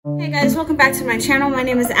Hey guys, welcome back to my channel. My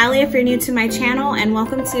name is Allie if you're new to my channel, and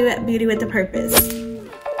welcome to Beauty with a Purpose.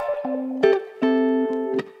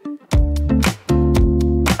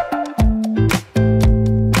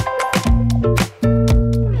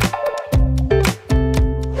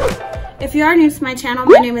 If you are new to my channel,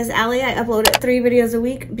 my name is Allie. I upload 3 videos a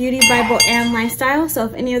week, beauty, Bible, and lifestyle. So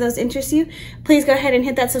if any of those interest you, please go ahead and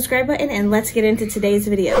hit that subscribe button and let's get into today's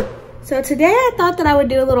video. So today I thought that I would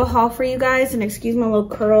do a little haul for you guys, and excuse my little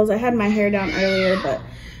curls. I had my hair down earlier, but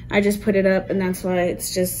I just put it up and that's why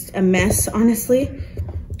it's just a mess, honestly.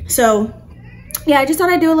 So yeah, I just thought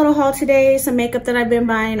I'd do a little haul today, some makeup that I've been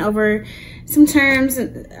buying over some time.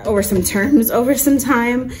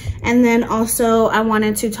 And then also I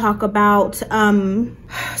wanted to talk about some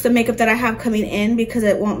makeup that I have coming in because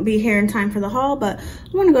it won't be here in time for the haul, but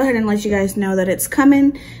I want to go ahead and let you guys know that it's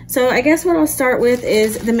coming. So I guess what I'll start with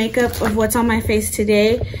is the makeup of what's on my face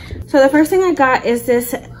today. So the first thing I got is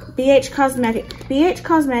this BH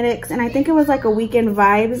Cosmetics, and I think it was like a Weekend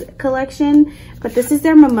Vibes collection, but this is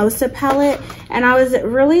their Mimosa palette, and I was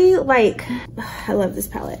really like, I love this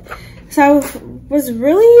palette. So I was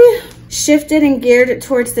really shifted and geared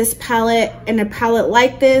towards this palette and a palette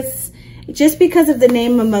like this just because of the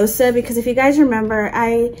name Mimosa, because if you guys remember,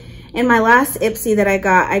 in my last Ipsy that I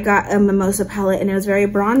got a Mimosa palette and it was very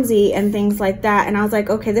bronzy and things like that, and I was like,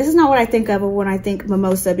 okay, this is not what I think of when I think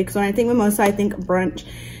Mimosa, because when I think Mimosa I think brunch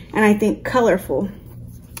and I think colorful.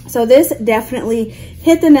 So this definitely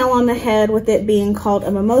hit the nail on the head with it being called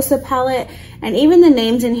a Mimosa palette. And even the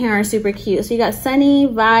names in here are super cute. So you got Sunny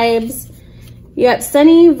Vibes,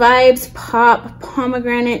 Pop,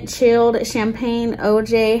 Pomegranate, Chilled, Champagne,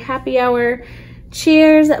 OJ, Happy Hour,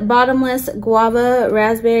 Cheers, Bottomless, Guava,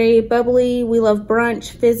 Raspberry, Bubbly, We Love Brunch,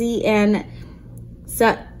 Fizzy, and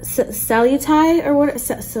Salutai, or what?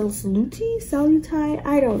 Salutai?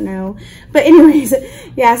 I don't know. But anyways,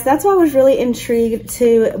 yes, that's why I was really intrigued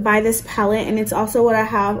to buy this palette, and it's also what I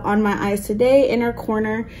have on my eyes today, inner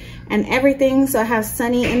corner and everything. So I have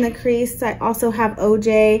Sunny in the crease, I also have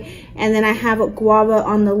OJ, and then I have Guava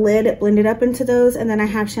on the lid blended up into those, and then I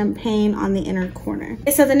have Champagne on the inner corner.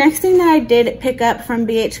 So the next thing that I did pick up from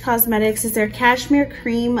BH Cosmetics is their Cashmere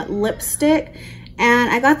Cream Lipstick, and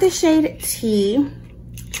I got the shade T.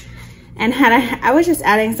 And I was just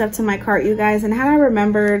adding stuff to my cart, you guys, and had I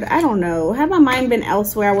remembered, I don't know, had my mind been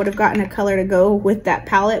elsewhere, I would have gotten a color to go with that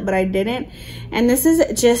palette, but I didn't. And this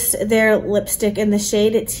is just their lipstick in the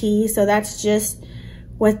shade T, so that's just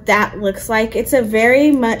what that looks like. It's a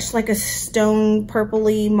very much like a stone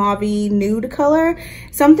purpley mauvey nude color,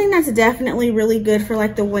 something that's definitely really good for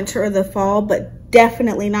like the winter or the fall, but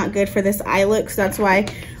definitely not good for this eye look. So that's why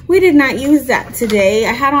we did not use that today.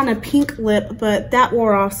 I had on a pink lip, but that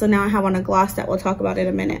wore off, so now I have on a gloss that we'll talk about in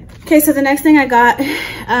a minute. Okay, so the next thing I got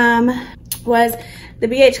was the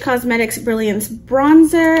BH Cosmetics Brilliance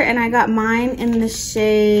Bronzer, and I got mine in the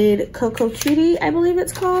shade Cocoa Cutie, I believe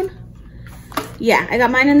it's called. Yeah, I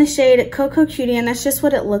got mine in the shade Cocoa Cutie, and that's just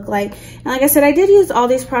what it looked like. And like I said, I did use all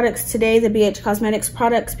these products today, the BH Cosmetics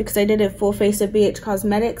products, because I did a full face of BH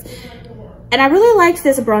Cosmetics. And I really liked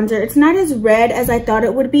this bronzer. It's not as red as I thought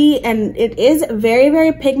it would be, and it is very,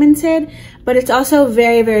 very pigmented, but it's also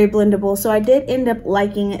very, very blendable. So I did end up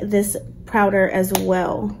liking this powder as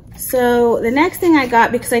well. So the next thing I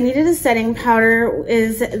got, because I needed a setting powder,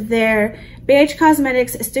 is their BH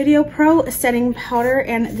Cosmetics Studio Pro setting powder,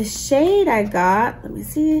 and the shade I got, let me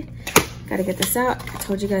see, gotta get this out. I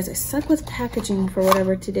told you guys I suck with packaging for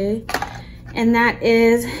whatever today. And that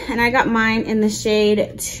is, and I got mine in the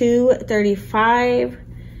shade 235.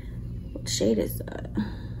 What shade is that?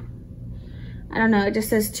 I don't know, it just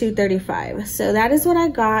says 235. So that is what I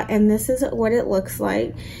got, and this is what it looks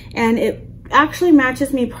like. And it actually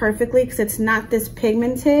matches me perfectly because it's not this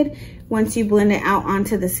pigmented once you blend it out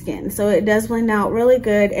onto the skin. So it does blend out really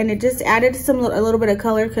good, and it just added a little bit of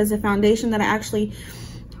color because the foundation that I actually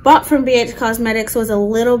bought from BH Cosmetics was a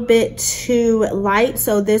little bit too light,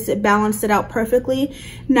 so this balanced it out perfectly.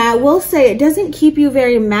 Now I will say it doesn't keep you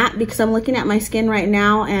very matte, because I'm looking at my skin right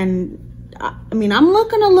now, and I mean, I'm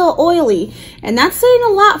looking a little oily, and that's saying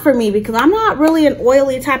a lot for me because I'm not really an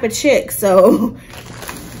oily type of chick. So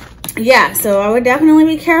yeah, so I would definitely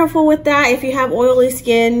be careful with that. If you have oily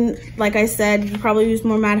skin, like I said, you probably use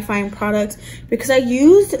more mattifying products, because I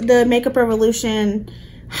used the Makeup Revolution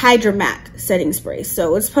Hydra Matte setting spray.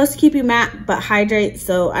 So it's supposed to keep you matte but hydrate.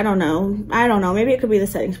 So I don't know, maybe it could be the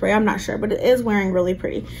setting spray, I'm not sure, but it is wearing really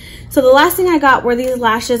pretty. So the last thing I got were these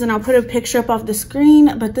lashes, and I'll put a picture up off the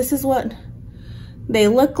screen, but this is what they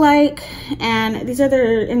look like, and these are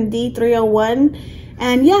their in D301.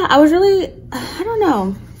 And yeah, I was really, I don't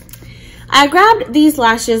know, I grabbed these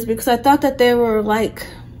lashes because I thought that they were like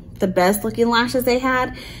the best looking lashes they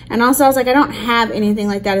had. And also I was like, I don't have anything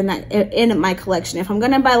like that in my collection. If I'm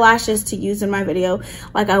gonna buy lashes to use in my video,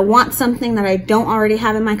 like I want something that I don't already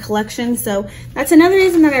have in my collection. So that's another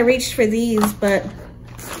reason that I reached for these, but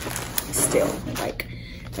still, like,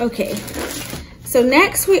 okay. So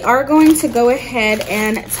next we are going to go ahead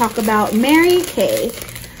and talk about Mary Kay.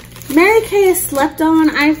 Mary Kay is slept on,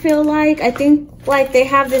 I feel like. I think like they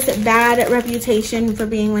have this bad reputation for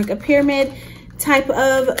being like a pyramid type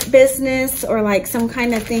of business or like some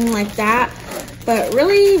kind of thing like that. But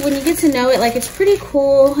really, when you get to know it, like, it's pretty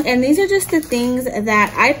cool. And these are just the things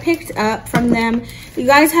that I picked up from them. You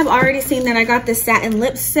guys have already seen that I got the satin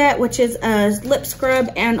lip set, which is a lip scrub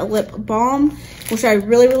and a lip balm, which I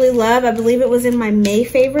really, really love. I believe it was in my May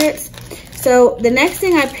favorites. So the next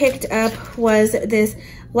thing I picked up was this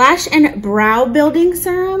Lash and Brow Building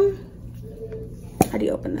Serum. How do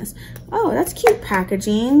you open this? Oh, that's cute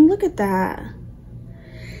packaging. Look at that.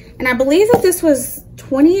 And I believe that this was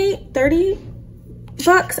 28, 30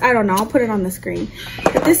 bucks. I don't know. I'll put it on the screen.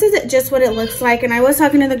 But this is just what it looks like. And I was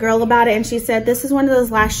talking to the girl about it, and she said this is one of those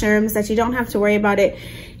lash serums that you don't have to worry about it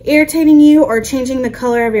irritating you or changing the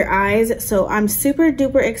color of your eyes. So I'm super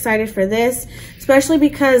duper excited for this, especially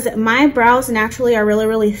because my brows naturally are really,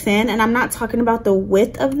 really thin. And I'm not talking about the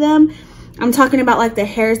width of them. I'm talking about like the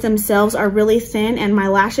hairs themselves are really thin, and my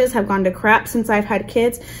lashes have gone to crap since I've had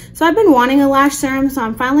kids. So I've been wanting a lash serum, so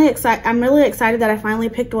I'm really excited that I finally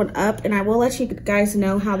picked one up, and I will let you guys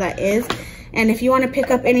know how that is. And if you want to pick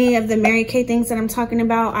up any of the Mary Kay things that I'm talking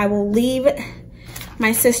about, I will leave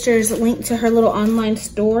my sister's link to her little online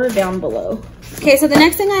store down below. Okay, so the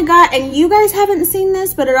next thing I got, and you guys haven't seen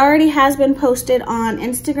this, but it already has been posted on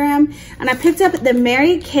Instagram, and I picked up the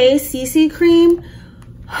Mary Kay CC cream.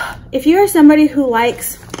 If you are somebody who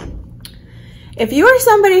likes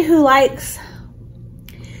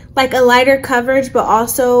like a lighter coverage but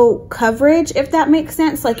also coverage, if that makes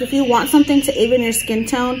sense, like if you want something to even your skin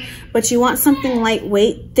tone but you want something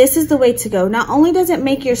lightweight, this is the way to go. Not only does it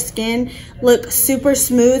make your skin look super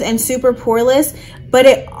smooth and super poreless, but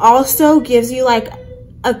it also gives you like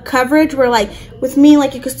a coverage where, like with me,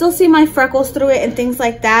 like you can still see my freckles through it and things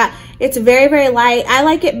like that. It's very, very light. I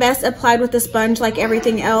like it best applied with a sponge like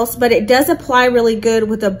everything else, but it does apply really good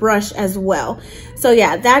with a brush as well. So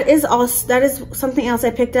yeah, that is something else I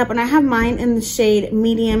picked up, and I have mine in the shade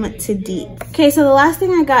medium to deep. Okay, so the last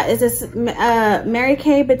thing I got is this Mary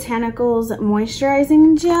Kay Botanicals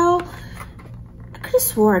moisturizing gel. I could have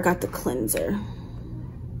swore I got the cleanser.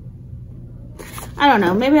 I don't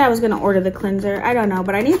know, maybe I was gonna order the cleanser, I don't know,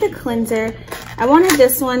 but I need the cleanser. I wanted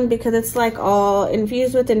this one because it's like all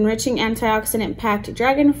infused with enriching antioxidant packed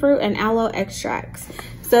dragon fruit and aloe extracts.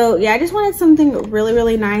 So yeah, I just wanted something really,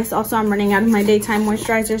 really nice. Also, I'm running out of my daytime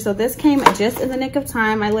moisturizer, so this came just in the nick of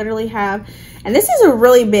time. I literally have, and this is a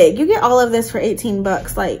really big, you get all of this for 18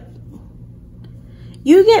 bucks. Like,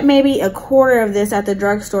 you get maybe a quarter of this at the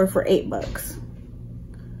drugstore for 8 bucks.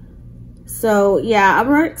 So yeah,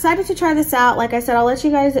 I'm excited to try this out. Like I said, I'll let you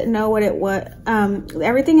guys know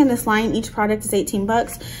everything in this line, each product is 18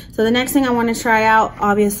 bucks. So the next thing I want to try out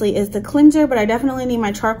obviously is the cleanser, but I definitely need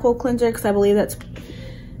my charcoal cleanser because I believe that's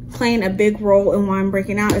playing a big role in why I'm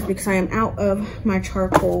breaking out, is because I am out of my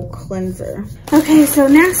charcoal cleanser. Okay, so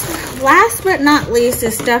next, last but not least,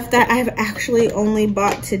 is stuff that I've actually only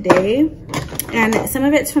bought today. And some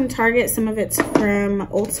of it's from Target, some of it's from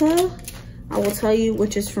Ulta. I will tell you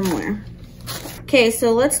which is from where. Okay,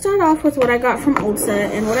 so let's start off with what I got from Ulta.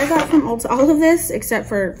 And what I got from Ulta, all of this, except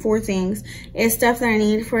for 4 things, is stuff that I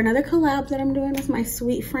need for another collab that I'm doing with my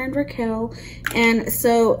sweet friend Raquel. And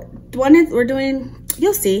so we're doing,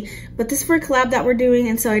 you'll see, but this is for a collab that we're doing.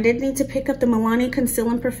 And so I did need to pick up the Milani Conceal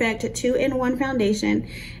and Perfect 2-in-1 foundation.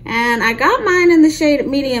 And I got mine in the shade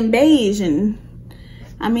medium beige. And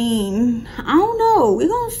I mean, I don't know. We're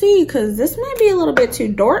gonna see, because this might be a little bit too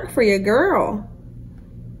dark for your girl.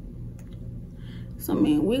 So, I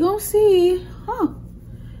mean, we gonna see. Huh.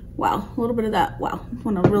 Wow, a little bit of that. Wow,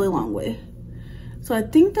 went a really long way. So I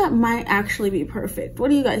think that might actually be perfect.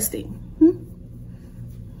 What do you guys think?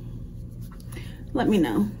 Let me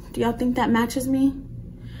know. Do y'all think that matches me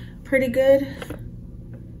pretty good?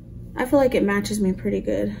 I feel like it matches me pretty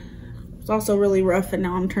good. It's also really rough, and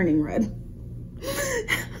now I'm turning red.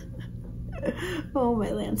 Oh, my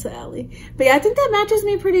Lanza Allie. But yeah, I think that matches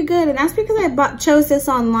me pretty good, and that's because I chose this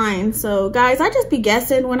online. So guys, I just be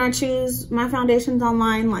guessing when I choose my foundations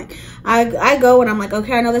online. Like I go and I'm like,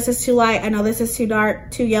 okay, I know this is too light, I know this is too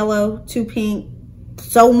dark, too yellow, too pink,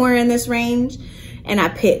 somewhere in this range, and I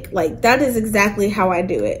pick. Like, that is exactly how I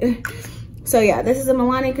do it. So yeah, this is a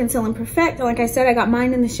Milani Conceal and Perfect. Like I said, I got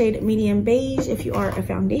mine in the shade medium beige if you are a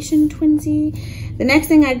foundation twinsy. The next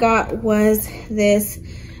thing I got was this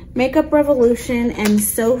Makeup Revolution and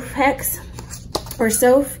Soph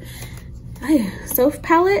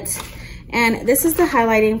palette. And this is the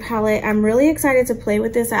highlighting palette. I'm really excited to play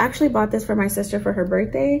with this. I actually bought this for my sister for her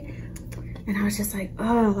birthday. And I was just like,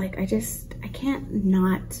 oh, like I can't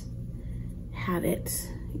not have it,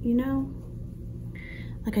 you know?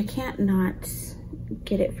 Like I can't not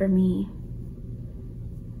get it for me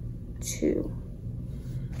too.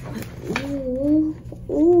 Ooh,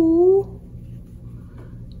 ooh,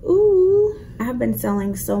 ooh. I have been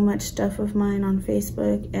selling so much stuff of mine on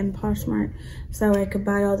Facebook and Poshmark so I could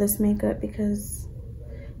buy all this makeup because,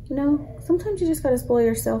 you know, sometimes you just gotta spoil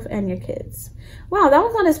yourself and your kids. Wow, that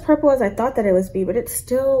was not as purple as I thought that it was be, but it's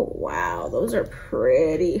still, wow, those are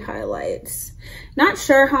pretty highlights. Not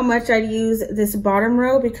sure how much I'd use this bottom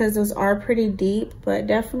row because those are pretty deep, but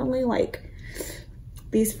definitely like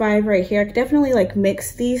these 5 right here. I could definitely like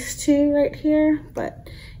mix these 2 right here, but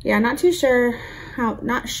yeah, not too sure of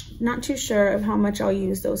how much I'll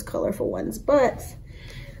use those colorful ones, but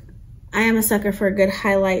I am a sucker for a good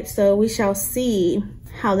highlight, so we shall see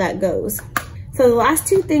how that goes. So the last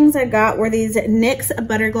 2 things I got were these NYX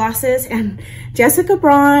Butter Glosses, and Jessica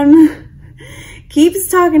Braun keeps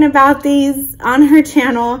talking about these on her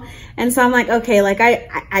channel, and so I'm like, okay, like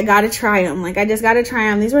I gotta try them. Like I just gotta try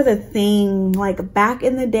them. These were the thing, like back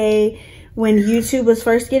in the day when YouTube was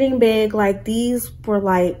first getting big, like these were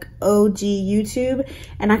like OG YouTube,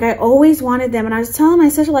 and like I always wanted them. And I was telling my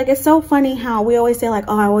sister, like, it's so funny how we always say like,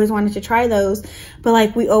 oh, I always wanted to try those, but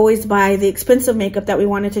like we always buy the expensive makeup that we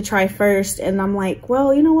wanted to try first. And I'm like,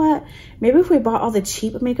 well, you know what, maybe if we bought all the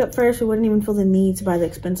cheap makeup first, we wouldn't even feel the need to buy the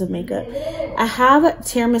expensive makeup. I have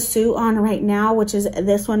tiramisu on right now, which is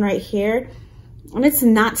this one right here. And it's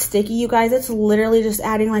not sticky, you guys. It's literally just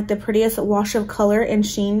adding like the prettiest wash of color and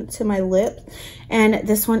sheen to my lip. And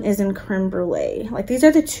this one is in Creme Brulee. Like these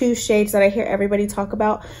are the 2 shades that I hear everybody talk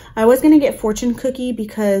about. I was gonna get Fortune Cookie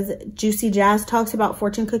because Juicy Jazz talks about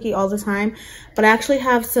Fortune Cookie all the time. But I actually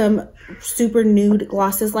have some super nude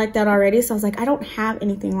glosses like that already. So I was like, I don't have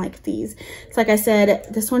anything like these. So like I said,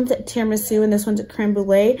 this one's at Tiramisu and this one's at Creme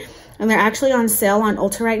Brulee. And they're actually on sale on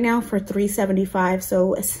Ulta right now for $3.75.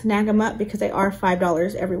 So snag them up because they are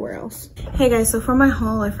 $5 everywhere else. Hey guys, so for my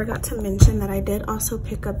haul, I forgot to mention that I did also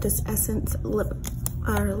pick up this Essence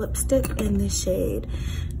lipstick in the shade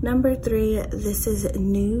number 3. This is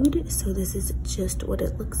nude. So this is just what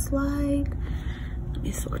it looks like. Let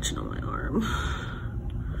me swatch it on my arm.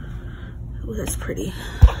 Oh, that's pretty.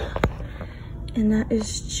 And that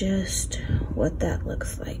is just what that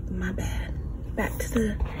looks like. My bad. Back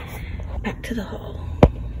to the haul.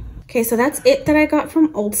 Okay, so that's it that I got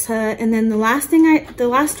from Ulta. And then the last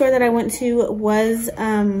store that I went to was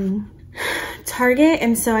Target.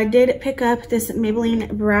 And so I did pick up this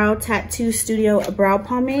Maybelline Brow Tattoo Studio Brow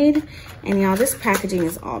Pomade. And y'all, this packaging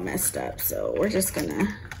is all messed up. So we're just gonna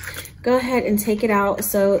go ahead and take it out.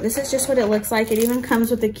 So this is just what it looks like. It even comes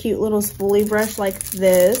with a cute little spoolie brush like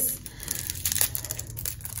this.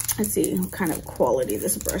 Let's see what kind of quality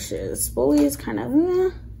this brush is. Spoolie is kind of,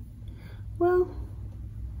 well,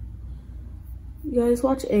 you guys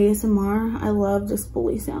watch ASMR. I love the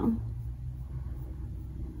spoolie sound.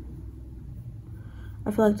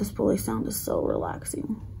 I feel like the spoolie sound is so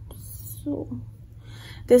relaxing. So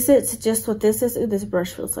this is just what this is. Ooh, this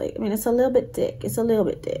brush feels like, I mean, it's a little bit thick. It's a little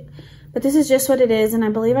bit thick, but this is just what it is. And I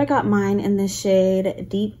believe I got mine in the shade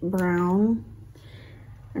Deep Brown.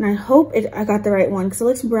 And I hope I got the right one because it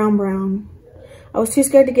looks brown. I was too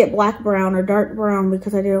scared to get black brown or dark brown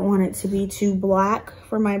because I didn't want it to be too black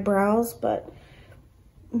for my brows, but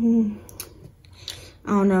I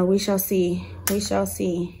don't know. We shall see. We shall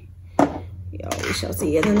see. Y'all, we shall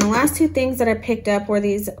see. And then the last 2 things that I picked up were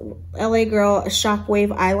these LA Girl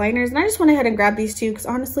Shockwave eyeliners. And I just went ahead and grabbed these 2 because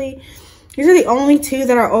honestly, these are the only 2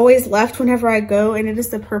 that are always left whenever I go. And it is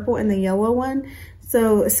the purple and the yellow one.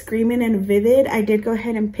 So Screamin' and Vivid, I did go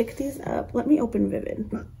ahead and pick these up. Let me open Vivid.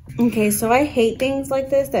 Okay, so I hate things like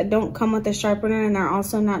this that don't come with a sharpener and they're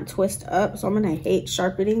also not twist up. So I'm gonna hate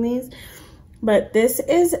sharpening these. But this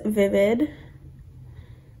is Vivid.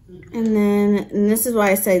 And this is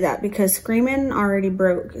why I say that, because Screamin' already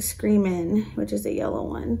broke Screamin', which is the yellow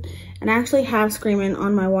one. And I actually have Screamin'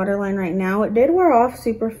 on my waterline right now. It did wear off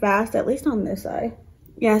super fast, at least on this eye.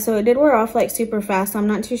 Yeah, so it did wear off like super fast. So I'm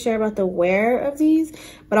not too sure about the wear of these,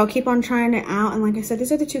 but I'll keep on trying it out. And like I said,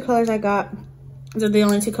 these are the 2 colors I got. These are the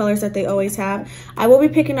only 2 colors that they always have. I will be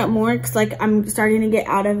picking up more because like I'm starting to get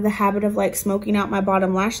out of the habit of like smoking out my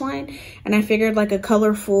bottom lash line. And I figured like a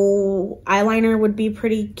colorful eyeliner would be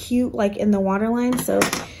pretty cute like in the waterline. So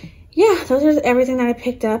yeah, those are everything that I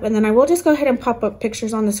picked up. And then I will just go ahead and pop up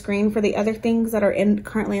pictures on the screen for the other things that are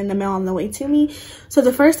currently in the mail on the way to me. So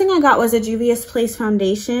the first thing I got was a Juvias Place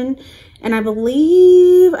foundation. And I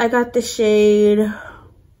believe I got the shade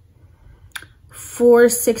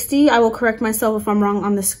 460. I will correct myself if I'm wrong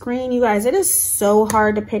on the screen. You guys, it is so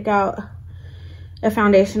hard to pick out a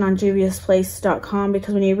foundation on juviasplace.com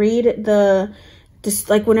because when you read the,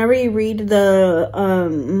 whenever you read the,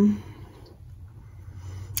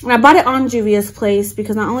 and I bought it on Juvias Place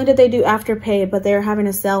because not only did they do Afterpay, but they're having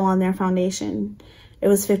a sale on their foundation. It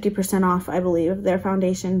was 50% off, I believe, their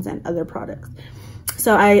foundations and other products.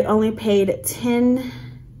 So I only paid was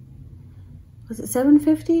it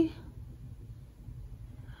 $7.50?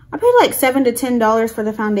 I paid like $7 to $10 for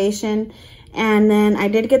the foundation. And then I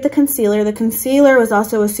did get the concealer. The concealer was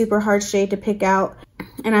also a super hard shade to pick out.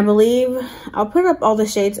 And I believe I'll put up all the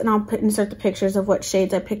shades and I'll insert the pictures of what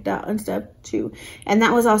shades I picked out and stuff too. And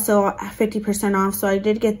that was also 50% off. So I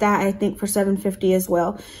did get that, I think, for $7.50 as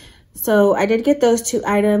well. So I did get those 2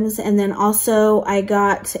 items. And then also I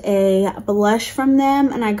got a blush from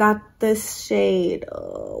them and I got this shade.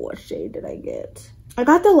 Oh, what shade did I get? I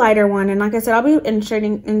got the lighter one. And like I said, I'll be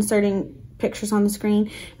inserting pictures on the screen,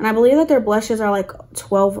 and I believe that their blushes are like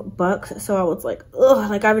 $12. So I was like, ugh,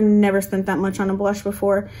 like I've never spent that much on a blush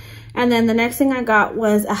before. And then the next thing I got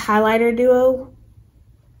was a highlighter duo,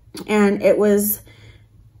 and it was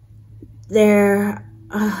their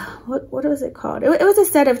what was it called? It was a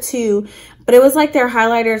set of 2, but it was like their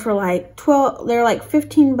highlighters were like they're like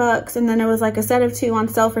 $15, and then it was like a set of 2 on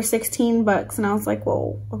sale for $16. And I was like,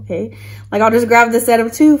 well, okay, like I'll just grab the set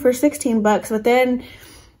of 2 for $16. But then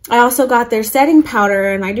I also got their setting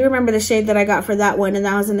powder, and I do remember the shade that I got for that one, and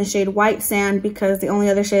that was in the shade White Sand, because the only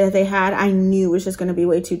other shade that they had I knew was just going to be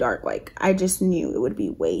way too dark. Like, I just knew it would be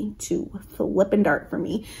way too flippin' dark for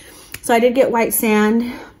me. So I did get White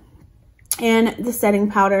Sand and the setting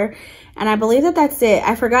powder, and I believe that that's it.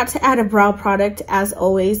 I forgot to add a brow product as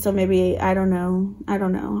always, so maybe, I don't know.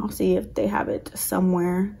 I'll see if they have it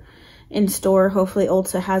somewhere in store. Hopefully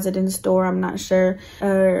Ulta has it in store. I'm not sure.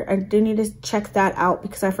 I do need to check that out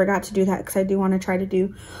because I forgot to do that, because I do want to try to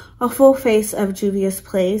do a full face of Juvias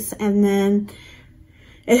Place. And then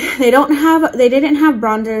they didn't have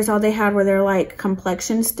bronzers. All they had were their like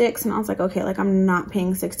complexion sticks, and I was like, okay, like I'm not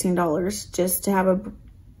paying $16 just to have a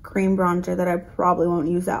cream bronzer that I probably won't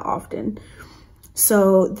use that often.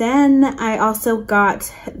 So then I also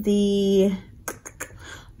got the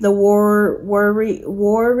Warrior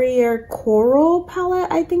Coral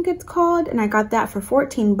palette, I think it's called, and I got that for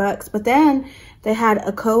 $14. But then they had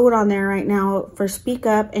a code on there right now for Speak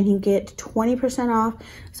Up, and you get 20% off.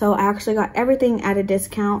 So I actually got everything at a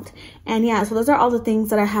discount. And yeah, so those are all the things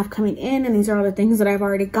that I have coming in, and these are all the things that I've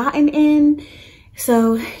already gotten in.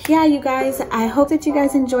 So yeah, you guys, I hope that you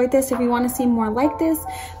guys enjoyed this. If you want to see more like this,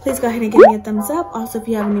 please go ahead and give me a thumbs up. Also, if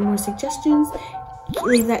you have any more suggestions,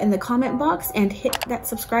 leave that in the comment box and hit that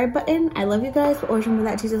subscribe button. I love you guys, but always remember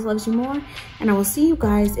that Jesus loves you more, and I will see you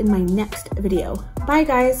guys in my next video. Bye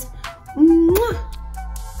guys. Mwah.